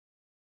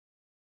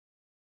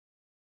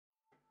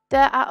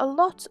There are a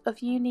lot of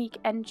unique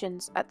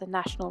engines at the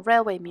National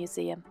Railway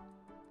Museum,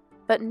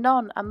 but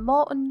none are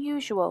more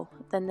unusual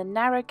than the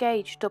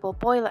narrow-gauge double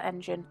boiler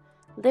engine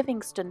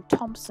Livingston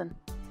Thompson.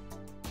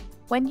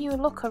 When you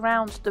look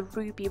around the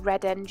ruby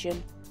red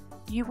engine,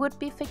 you would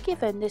be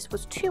forgiven this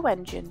was two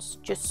engines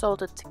just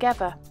soldered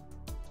together.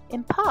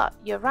 In part,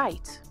 you're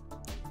right.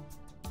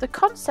 The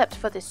concept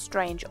for this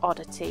strange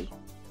oddity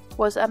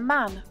was a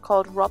man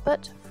called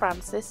Robert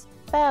Francis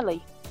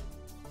Fairlie.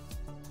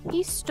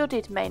 He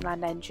studied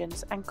mainline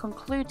engines and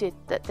concluded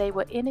that they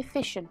were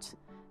inefficient,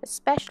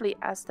 especially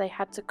as they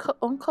had to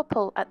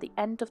uncouple at the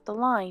end of the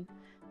line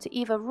to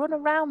either run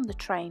around the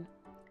train,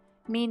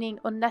 meaning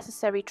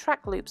unnecessary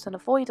track loops and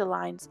avoider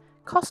lines,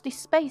 costly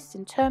space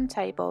in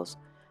turntables,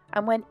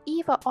 and when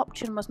either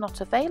option was not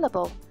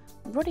available,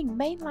 running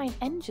mainline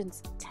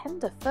engines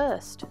tender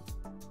first.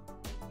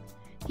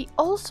 He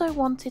also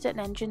wanted an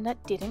engine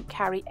that didn't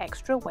carry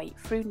extra weight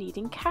through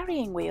needing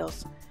carrying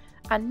wheels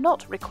and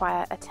not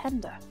require a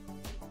tender.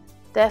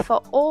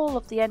 Therefore, all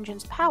of the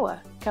engine's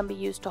power can be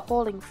used to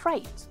hauling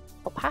freight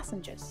or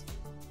passengers.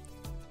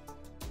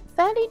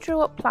 Fairlie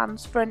drew up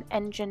plans for an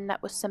engine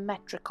that was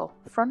symmetrical,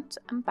 front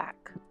and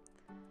back.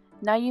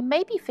 Now you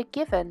may be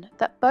forgiven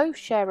that both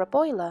share a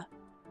boiler.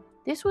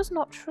 This was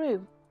not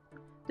true.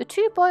 The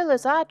two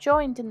boilers are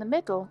joined in the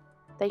middle.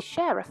 They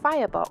share a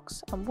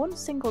firebox and one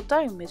single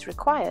dome is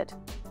required.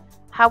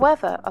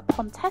 However,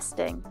 upon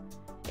testing,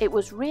 it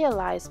was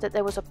realised that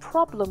there was a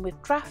problem with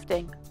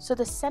drafting, so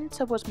the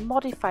centre was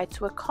modified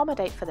to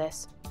accommodate for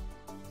this.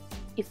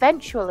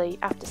 Eventually,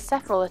 after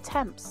several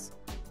attempts,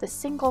 the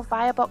single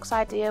firebox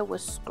idea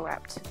was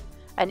scrapped,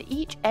 and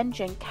each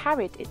engine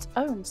carried its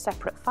own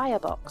separate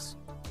firebox.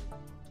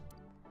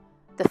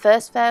 The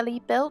first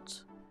Fairlie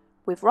built,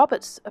 with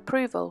Robert's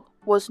approval,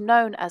 was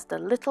known as the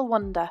Little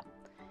Wonder.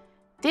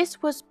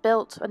 This was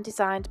built and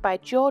designed by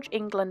George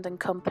England and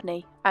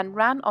Company and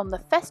ran on the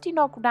Fairlie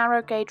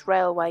narrow gauge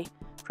railway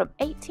from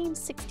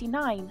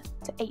 1869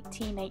 to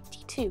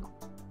 1882.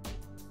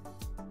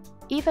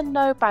 Even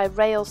though by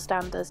rail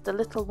standards the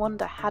Little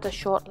Wonder had a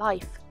short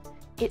life,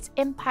 its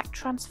impact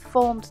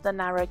transformed the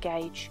narrow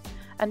gauge,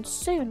 and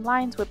soon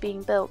lines were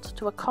being built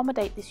to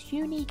accommodate this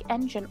unique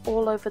engine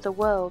all over the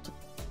world.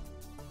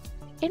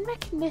 In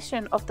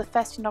recognition of the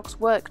Fairlie's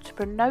work to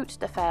promote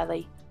the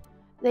Fairlie,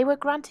 they were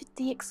granted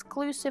the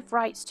exclusive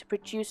rights to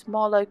produce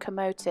more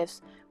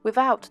locomotives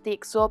without the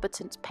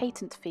exorbitant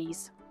patent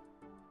fees.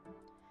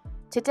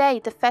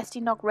 Today, the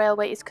Fairlie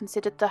Railway is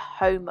considered the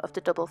home of the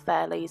double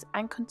Fairlies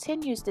and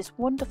continues this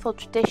wonderful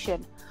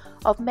tradition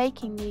of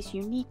making these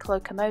unique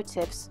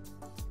locomotives.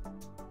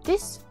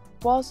 This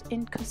was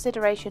in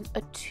consideration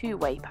a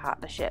two-way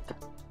partnership,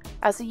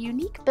 as the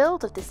unique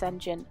build of this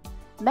engine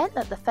meant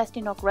that the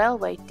Fairlie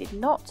Railway did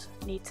not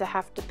need to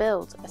have to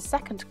build a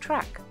second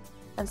track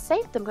and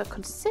saved them a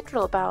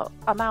considerable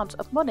amount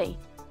of money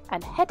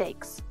and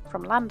headaches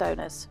from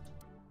landowners.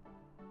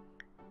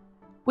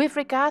 With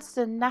regards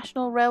to the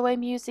National Railway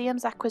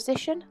Museum's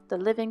acquisition, the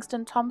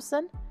Livingston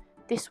Thompson,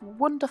 this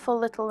wonderful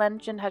little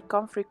engine had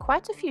gone through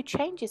quite a few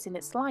changes in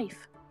its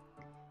life.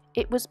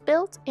 It was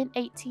built in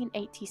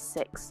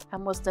 1886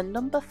 and was the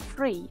number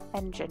 3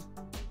 engine.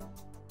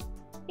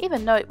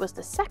 Even though it was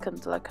the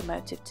second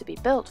locomotive to be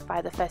built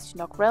by the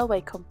Fairlie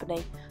Railway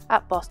Company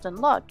at Boston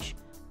Lodge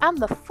and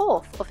the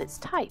 4th of its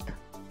type.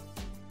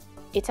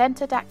 It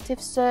entered active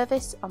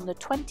service on the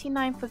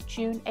 29th of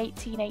June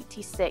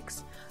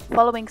 1886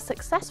 following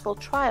successful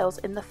trials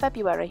in the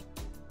February.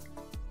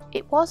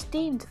 It was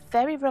deemed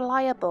very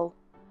reliable,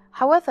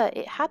 however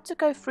it had to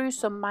go through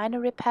some minor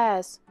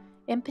repairs,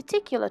 in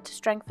particular to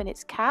strengthen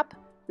its cab,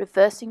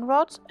 reversing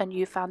rods, a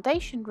new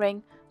foundation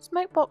ring,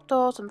 smokebox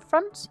doors and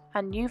front,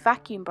 and new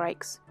vacuum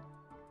brakes.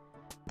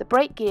 The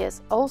brake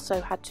gears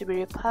also had to be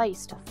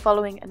replaced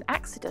following an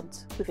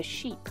accident with a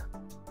sheep.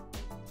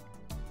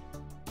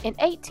 In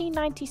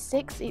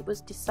 1896 it was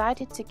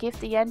decided to give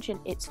the engine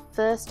its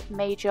first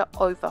major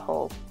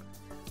overhaul.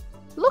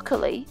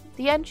 Luckily,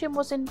 the engine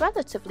was in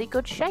relatively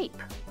good shape,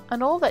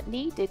 and all that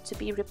needed to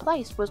be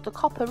replaced was the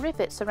copper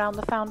rivets around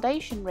the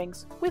foundation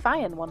rings with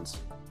iron ones.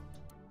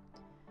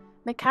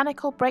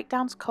 Mechanical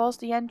breakdowns caused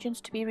the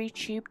engines to be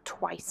retubed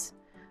twice.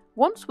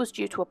 Once was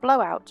due to a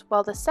blowout,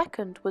 while the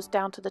second was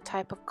down to the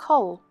type of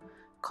coal,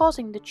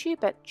 causing the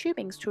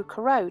tubings to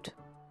corrode.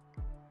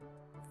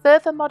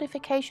 Further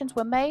modifications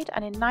were made,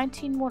 and in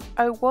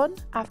 1901,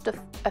 after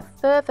a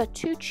further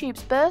 2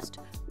 tubes burst,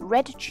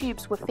 red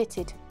tubes were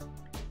fitted.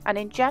 And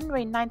in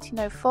January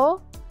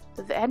 1904,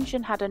 the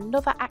engine had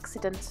another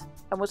accident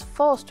and was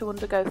forced to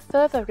undergo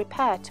further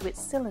repair to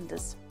its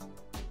cylinders.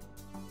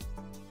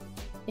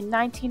 In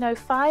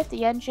 1905,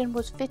 the engine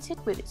was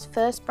fitted with its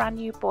first brand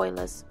new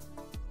boilers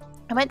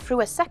and went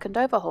through a second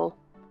overhaul.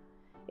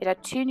 It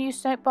had 2 new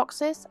smoke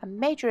boxes and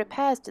major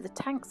repairs to the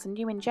tanks and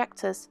new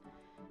injectors.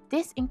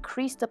 This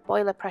increased the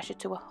boiler pressure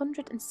to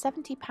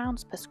 170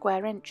 pounds per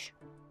square inch.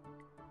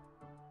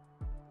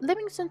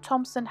 Livingston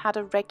Thompson had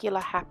a regular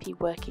happy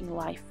working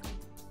life,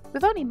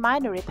 with only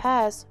minor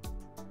repairs.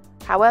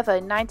 However,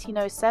 in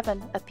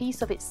 1907, a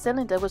piece of its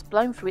cylinder was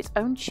blown through its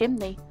own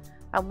chimney,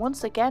 and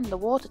once again the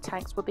water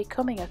tanks were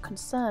becoming a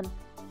concern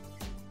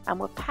and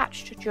were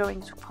patched during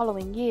the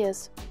following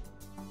years.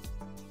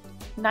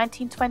 In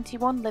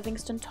 1921,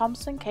 Livingston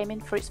Thompson came in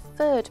for its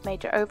third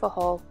major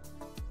overhaul.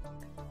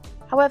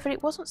 However,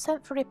 it wasn't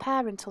sent for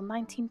repair until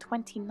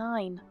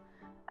 1929,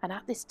 and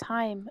at this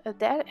time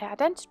it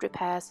had entered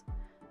repairs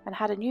and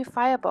had a new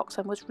firebox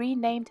and was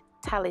renamed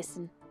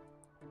Taliesin.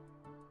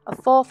 A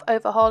fourth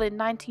overhaul in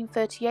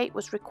 1938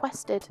 was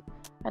requested,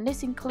 and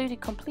this included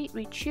complete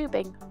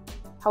retubing.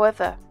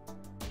 However,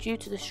 due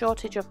to the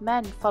shortage of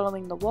men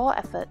following the war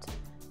effort,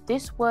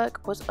 this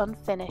work was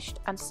unfinished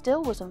and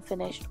still was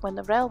unfinished when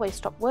the railway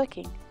stopped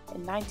working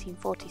in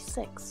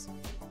 1946.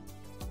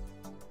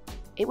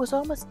 It was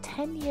almost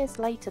 10 years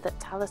later that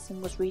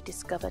Taliesin was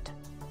rediscovered,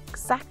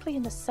 exactly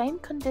in the same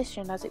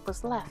condition as it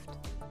was left.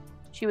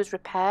 She was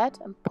repaired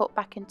and put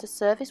back into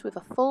service with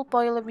a full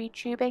boiler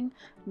retubing,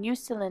 new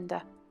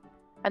cylinder,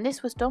 and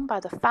this was done by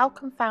the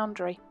Falcon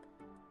Foundry.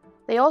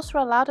 They also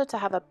allowed her to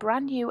have a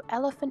brand new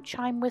elephant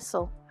chime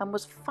whistle and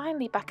was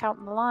finally back out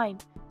on the line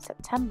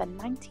September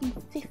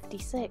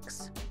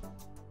 1956.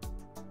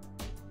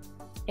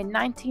 In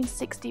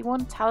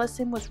 1961,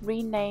 Taliesin was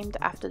renamed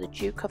after the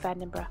Duke of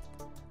Edinburgh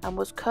and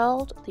was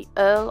called the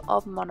Earl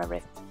of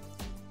Monmouth,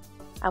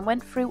 and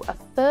went through a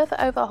further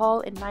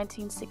overhaul in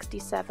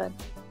 1967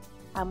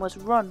 and was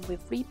run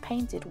with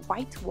repainted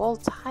white wall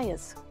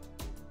tyres.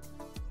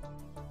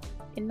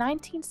 In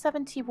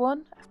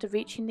 1971, after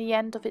reaching the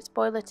end of its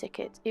boiler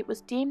ticket, it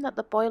was deemed that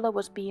the boiler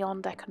was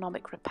beyond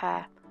economic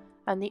repair,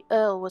 and the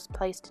Earl was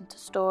placed into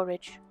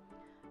storage.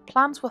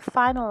 Plans were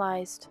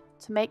finalised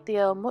to make the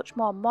Earl much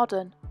more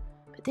modern,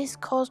 but this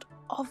caused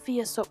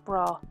obvious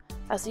uproar,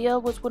 as the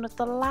Earl was one of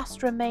the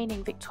last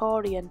remaining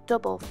Victorian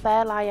double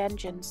Fairlie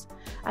engines,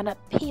 and an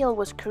appeal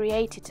was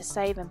created to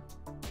save him.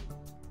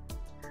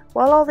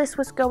 While all this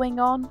was going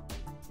on,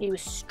 he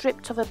was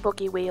stripped of her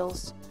buggy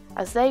wheels,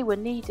 as they were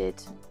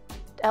needed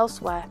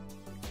elsewhere,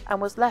 and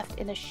was left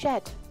in a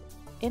shed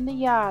in the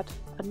yard.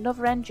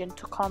 Another engine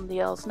took on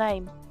the Earl's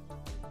name.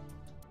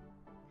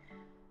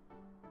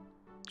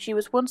 She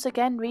was once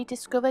again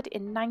rediscovered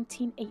in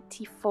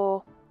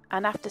 1984,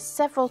 and after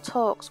several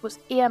talks was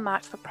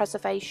earmarked for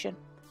preservation.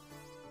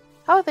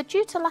 However,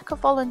 due to lack of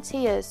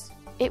volunteers,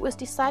 it was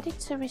decided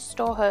to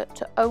restore her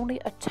to only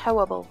a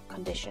towable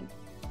condition.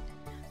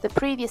 The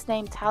previous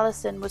name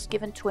Taliesin was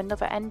given to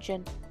another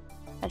engine,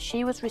 and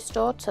she was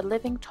restored to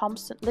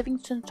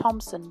Livingston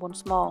Thompson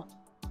once more.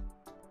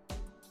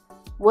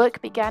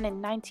 Work began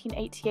in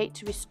 1988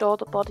 to restore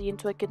the body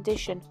into a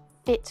condition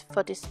fit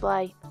for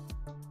display.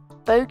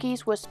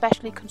 Bogies were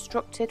specially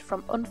constructed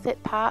from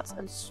unfit parts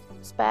and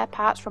spare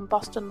parts from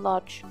Boston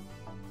Lodge,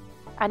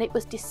 and it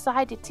was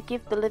decided to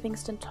give the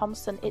Livingston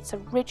Thompson its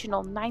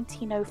original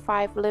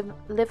 1905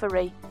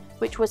 livery,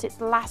 which was its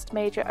last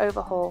major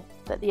overhaul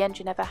that the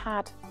engine ever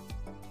had.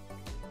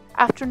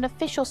 After an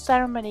official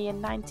ceremony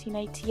in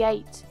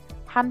 1988,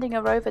 handing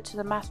her over to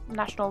the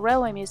National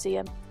Railway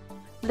Museum,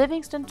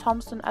 Livingston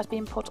Thompson has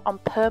been put on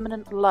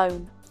permanent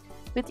loan,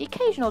 with the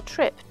occasional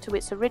trip to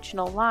its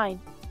original line.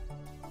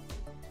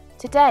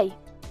 Today,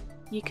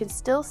 you can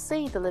still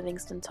see the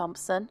Livingston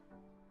Thompson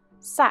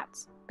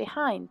sat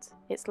behind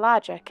its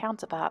larger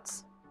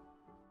counterparts.